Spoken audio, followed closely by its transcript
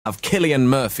Of Cillian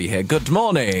Murphy here. Good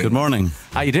morning. Good morning.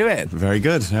 How you doing? Very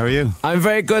good. How are you? I'm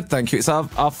very good, thank you. It's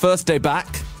our first day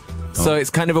back, so it's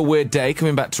kind of a weird day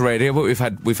coming back to radio. But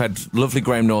we've had lovely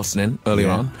Graham Norton in earlier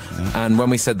on, and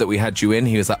when we said that we had you in,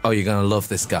 he was like, "Oh, you're going to love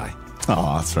this guy."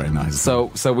 Oh, that's very nice.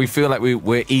 So we feel like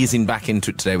we're easing back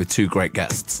into it today with two great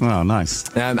guests. Oh, nice.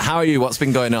 How are you? What's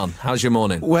been going on? How's your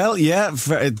morning? Well, yeah,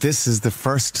 this is the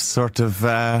first sort of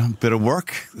bit of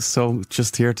work, so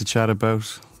just here to chat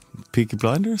about Peaky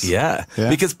Blinders? Yeah,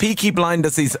 because Peaky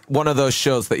Blinders is one of those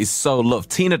shows that is so loved.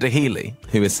 Tina Dahealy,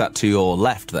 who is sat to your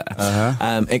left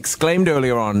there, exclaimed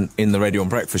earlier on in the Radio and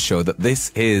Breakfast show that this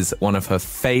is one of her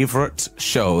favourite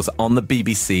shows on the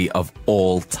BBC of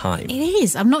all time. It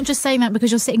is. I'm not just saying that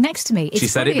because you're sitting next to me. It's she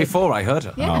said brilliant. it before, I heard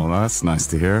her. Yeah. Oh, that's nice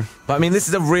to hear. But I mean, this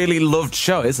is a really loved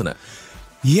show, isn't it?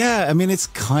 Yeah, I mean, it's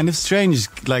kind of strange,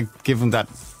 like, given that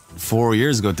 4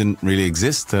 years ago it didn't really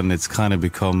exist, and it's kind of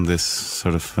become this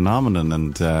sort of phenomenon,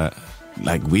 and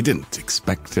like, we didn't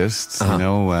expect it, you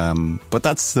know, but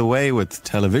that's the way with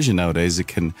television nowadays. It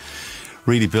can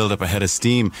really build up a head of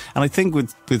steam, and I think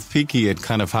with Peaky it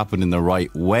kind of happened in the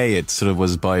right way. It sort of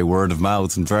was by word of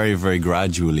mouth, and very, very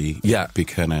gradually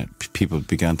people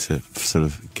began to sort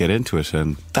of get into it,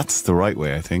 and that's the right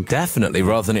way, I think. Definitely,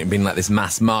 rather than it being like this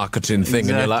mass marketing thing,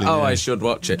 and you're like, oh, I should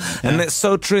watch it. And it's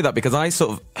so true, that, because I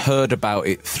sort of heard about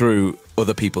it through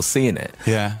other people seeing it.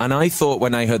 Yeah. And I thought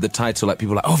when I heard the title, like,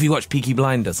 people were like, oh, have you watched Peaky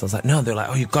Blinders? I was like, no. They're like,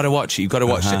 oh, you've got to watch it, you've got to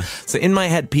watch it. So in my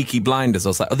head, Peaky Blinders, I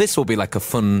was like, oh, this will be like a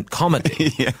fun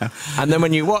comedy. And then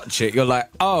when you watch it, you're like,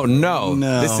 oh, no.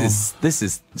 This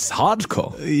is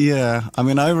hardcore. Yeah. I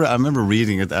mean, I remember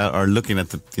reading it or looking at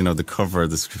the cover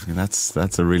of the script.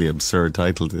 That's a really absurd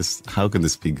title. How can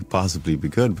this possibly be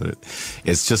good? But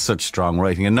it's just such strong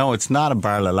writing. And no, it's not a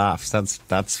barrel of laughs.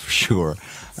 That's for sure.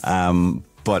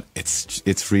 But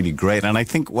it's really great, and I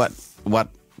think what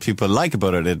people like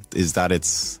about it is that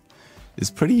it's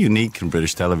pretty unique in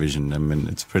British television. I mean,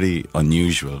 it's pretty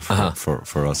unusual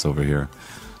for us over here,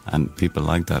 and people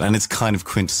like that. And it's kind of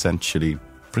quintessentially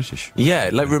British. Yeah,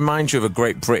 it reminds you of a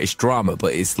great British drama,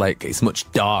 but it's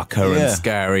much darker and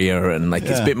scarier, and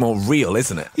it's a bit more real,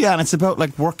 isn't it? Yeah, and it's about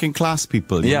working class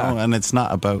people, you know, and it's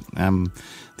not about the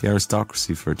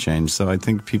aristocracy for a change. So I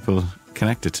think people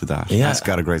connected to that. Yeah. It's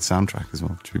got a great soundtrack as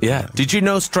well. Yeah. Did you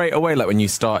know straight away, when you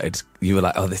started, you were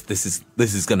like, oh, this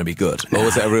is going to be good? Or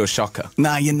was it a real shocker?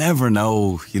 Nah, you never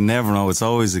know. You never know. It's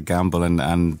always a gamble, and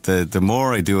the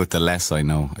more I do it, the less I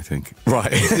know, I think.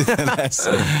 Right.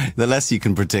 the less you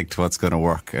can predict what's going to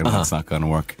work and what's not going to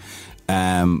work.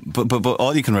 But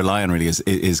all you can rely on really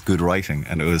is good writing,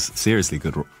 and it was seriously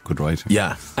good writing.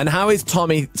 Yeah. And how is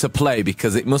Tommy to play?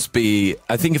 Because it must be,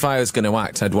 I think if I was going to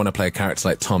act, I'd want to play a character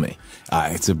like Tommy.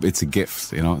 It's a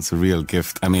gift, you know. It's a real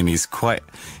gift. I mean, he's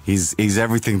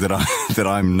everything that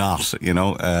I'm not, you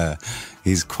know.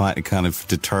 He's quite kind of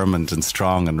determined and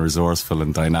strong and resourceful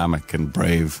and dynamic and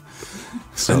brave.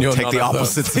 So take the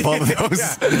opposites of all of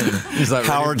those. He's like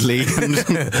cowardly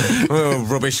and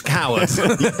rubbish coward.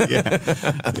 Yeah.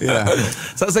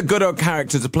 So that's a good old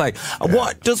character to play.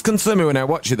 What does concern me when I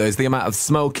watch it, though, is the amount of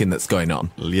smoking that's going on.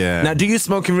 Yeah. Now, do you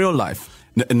smoke in real life?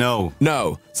 No.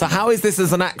 So how is this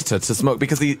as an actor to smoke?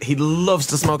 Because he loves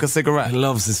to smoke a cigarette. He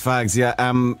loves his fags. Yeah.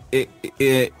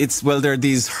 They're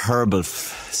these herbal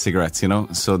cigarettes, you know.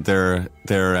 So they're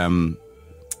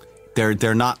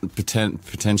not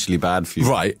potentially bad for you.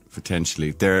 Right.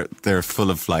 Potentially. They're full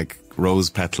of rose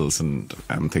petals and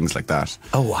things like that.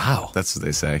 Oh, wow. That's what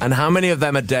they say. And how many of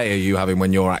them a day are you having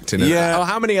when you're acting? Yeah.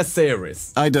 How many a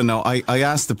series? I don't know. I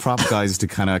asked the prop guys to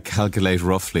kind of calculate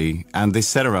roughly, and they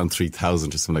said around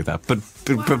 3,000 or something like that.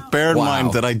 But bear in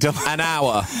mind that I don't... An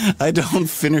hour. I don't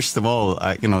finish them all.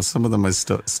 Some of them I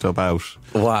stub out.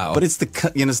 Wow. But it's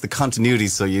the continuity,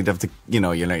 so you'd have to,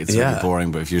 it's really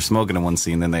boring. But if you're smoking in one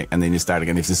scene, and then you start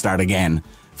again, you have to start again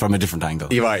from a different angle.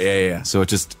 You're right, yeah. So it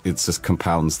just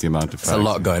compounds the amount of It's a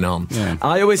lot going on. Yeah.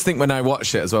 I always think when I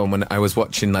watch it as well, when I was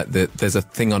watching, there's a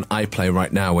thing on iPlayer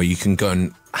right now where you can go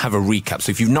and have a recap.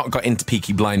 So if you've not got into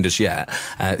Peaky Blinders yet,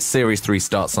 Series 3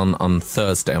 starts on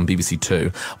Thursday on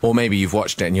BBC2, or maybe you've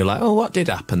watched it and you're like, oh, what did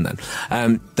happen then?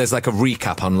 There's a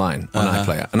recap online on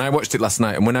iPlayer. And I watched it last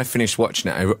night, and when I finished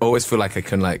watching it, I always feel like I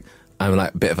can I'm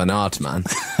a bit of an art man,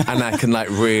 and I can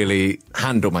really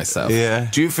handle myself.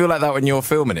 Yeah. Do you feel like that when you're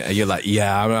filming it? Are you like,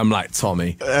 yeah, I'm like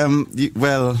Tommy?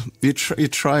 You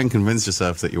try and convince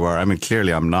yourself that you are. I mean,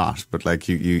 clearly I'm not, but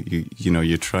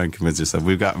you try and convince yourself.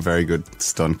 We've got very good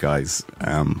stunt guys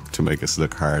to make us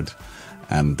look hard,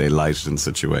 and they light it in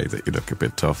such a way that you look a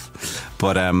bit tough.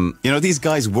 But these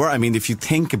guys were. I mean, if you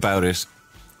think about it,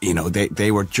 you know,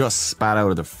 they were just spat out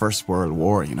of the First World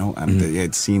War, you know, and they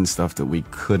had seen stuff that we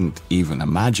couldn't even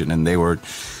imagine. And they were,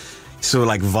 so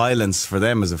like violence for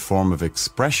them is a form of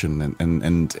expression.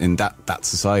 And in that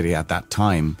society at that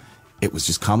time, it was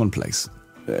just commonplace.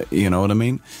 You know what I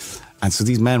mean? And so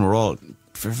these men were all,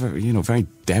 very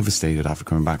devastated after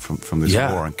coming back from this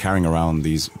war and carrying around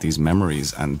these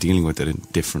memories and dealing with it in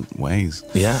different ways.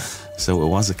 Yeah. So it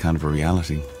was a kind of a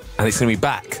reality. And it's going to be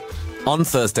back on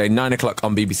Thursday, 9 o'clock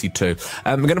on BBC2.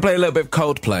 We're going to play a little bit of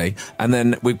Coldplay, and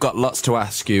then we've got lots to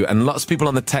ask you, and lots of people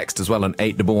on the text as well on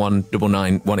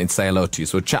 81199 wanting to say hello to you.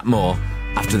 So we'll chat more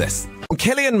after this.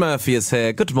 Cillian Murphy is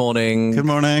here. Good morning. Good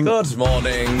morning. Good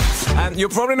morning. You're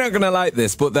probably not going to like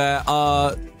this, but there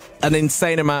are an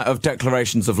insane amount of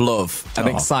declarations of love and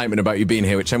excitement about you being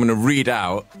here, which I'm going to read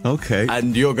out. Okay.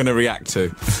 And you're going to react to.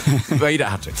 But you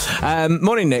don't have to.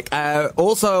 Morning, Nick.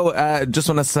 Also, just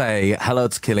want to say hello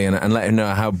to Cillian and let him know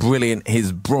how brilliant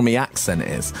his Brummie accent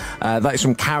is. That is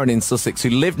from Karen in Sussex, who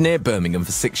lived near Birmingham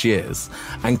for 6 years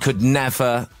and could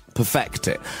never perfect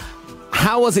it.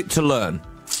 How was it to learn?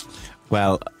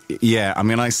 Well, yeah, I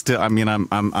mean,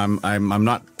 I'm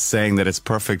not saying that it's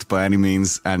perfect by any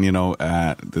means, and you know,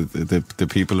 the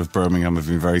people of Birmingham have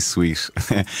been very sweet.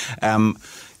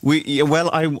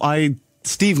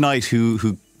 Steve Knight,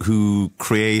 who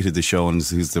created the show and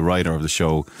who's the writer of the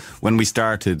show, when we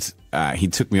started, he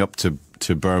took me up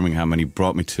to Birmingham and he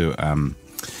brought me to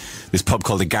this pub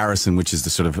called the Garrison, which is the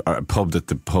sort of pub that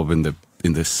the pub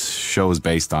in this show is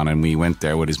based on, and we went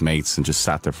there with his mates and just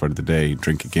sat there for the day,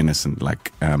 drink a Guinness and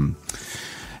like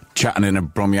chatting in a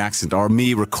Brummie accent, or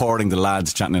me recording the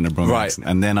lads chatting in a Brummie accent,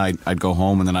 and then I'd go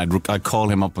home and then I'd call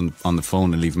him up on the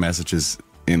phone and leave messages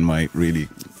in my really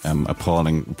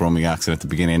appalling Brummie accent at the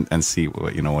beginning and see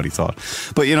what he thought.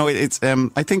 But you know, it's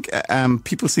I think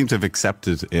people seem to have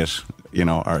accepted it. You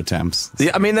know, our attempts.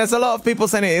 Yeah, I mean, there's a lot of people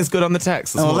saying it is good on the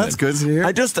text this morning. That's good to hear.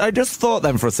 I just thought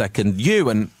then for a second, you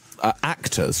and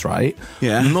actors, right?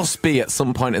 Yeah. Must be at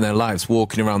some point in their lives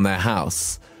walking around their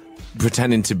house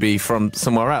pretending to be from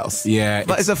somewhere else. Yeah.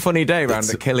 That is a funny day around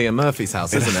at Cillian Murphy's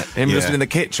house, isn't it? Him just in the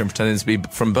kitchen pretending to be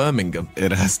from Birmingham.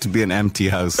 It has to be an empty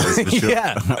house, that's for sure.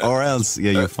 Yeah. Or else,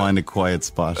 you'll find a quiet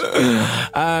spot.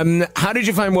 How did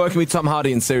you find working with Tom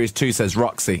Hardy in Series 2, says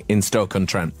Roxy in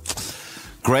Stoke-on-Trent?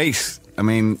 Great. I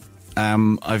mean,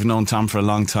 I've known Tom for a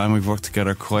long time. We've worked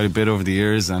together quite a bit over the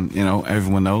years, and you know,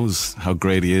 everyone knows how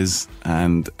great he is,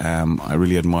 and I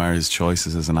really admire his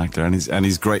choices as an actor, and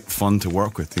he's great fun to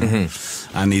work with. You know?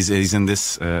 And he's in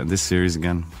this series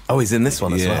again. Oh, he's in this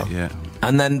one as well. Yeah.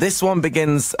 And then this one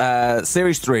begins.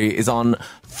 Series 3 is on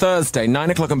Thursday, 9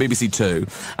 o'clock on BBC2,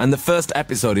 and the first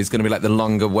episode is going to be like the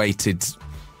longer-awaited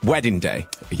wedding day.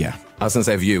 Yeah. I was going to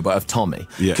say of you, but of Tommy.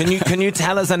 Yeah. Can you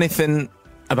tell us anything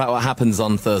about what happens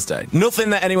on Thursday?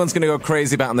 Nothing that anyone's going to go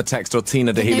crazy about on the text, or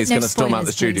Tina Dahealy's going to storm out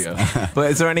the studio.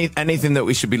 But is there anything that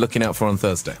we should be looking out for on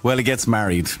Thursday? Well, he gets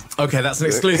married. Okay, that's an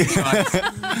exclusive, guys.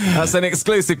 That's an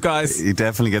exclusive, guys. He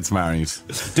definitely gets married.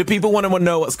 Do people want to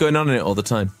know what's going on in it all the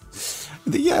time?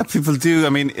 Yeah, people do. I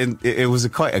mean, it was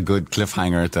quite a good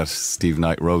cliffhanger that Steve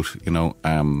Knight wrote, you know,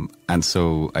 and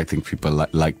so I think people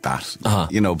like that.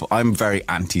 You know, but I'm very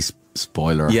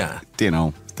anti-spoiler. Yeah. You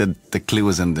know, the clue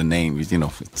is in the name, you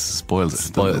know, it spoils it.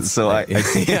 So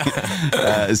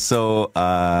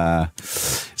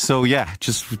so yeah,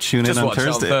 just tune in on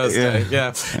Thursday. Yeah.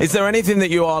 Is there anything that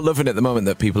you are loving at the moment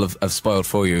that people have spoiled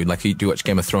for you? Like, you do watch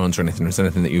Game of Thrones or anything? Or is there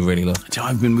anything that you really love?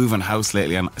 I've been moving house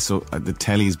lately, and so the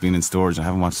telly's been in storage. I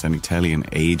haven't watched any telly in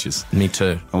ages. Me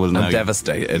too. I'm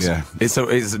devastated. Yeah.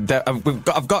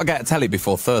 I've got to get a telly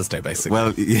before Thursday, basically.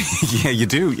 Well, yeah, you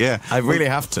do. Yeah, I really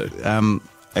have to.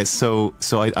 So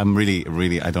I'm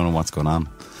really, I don't know what's going on.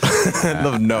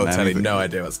 Love no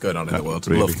idea what's going on in the world.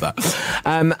 Really. Love that.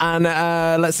 And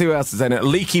let's see what else is in it.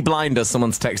 Leaky Blinder,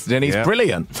 someone's texted in. He's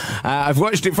brilliant. I've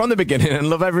watched it from the beginning and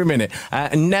love every minute.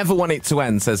 And never want it to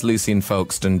end, says Lucy in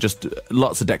Folkestone. Just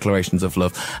lots of declarations of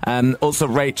love. Also,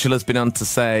 Rachel has been on to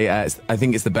say, I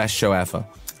think it's the best show ever.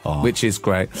 Which is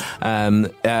great.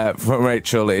 From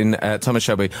Rachel in Thomas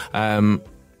Shelby. Then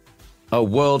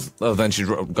she's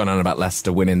gone on about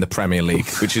Leicester winning the Premier League,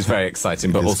 which is very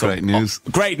exciting, but also great news.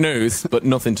 Great news, but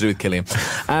nothing to do with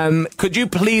Cillian. Could you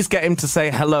please get him to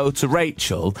say hello to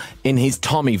Rachel in his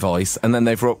Tommy voice? And then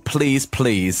they've wrote, please,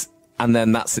 and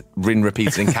then that's been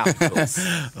repeated in capitals.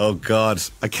 Oh, God.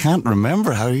 I can't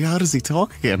remember. How does he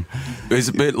talk again? It's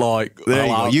a bit like, There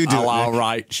you go. You do it, Nick.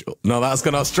 Rachel. No, that's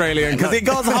gone Australian, because it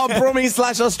goes hard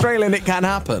Brummie/Australian, it can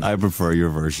happen. I prefer your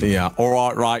version. Yeah, all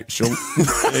right, Rachel.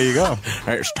 There you go.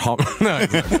 It's Tom. No,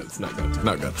 it's not good.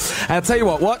 Not good. I'll tell you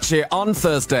what, watch it on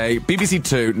Thursday, BBC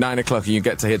 2, 9 o'clock, and you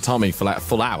get to hear Tommy for like a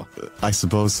full hour. I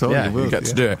suppose so. Yeah, will, you get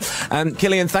to do it.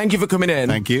 Cillian, thank you for coming in.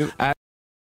 Thank you.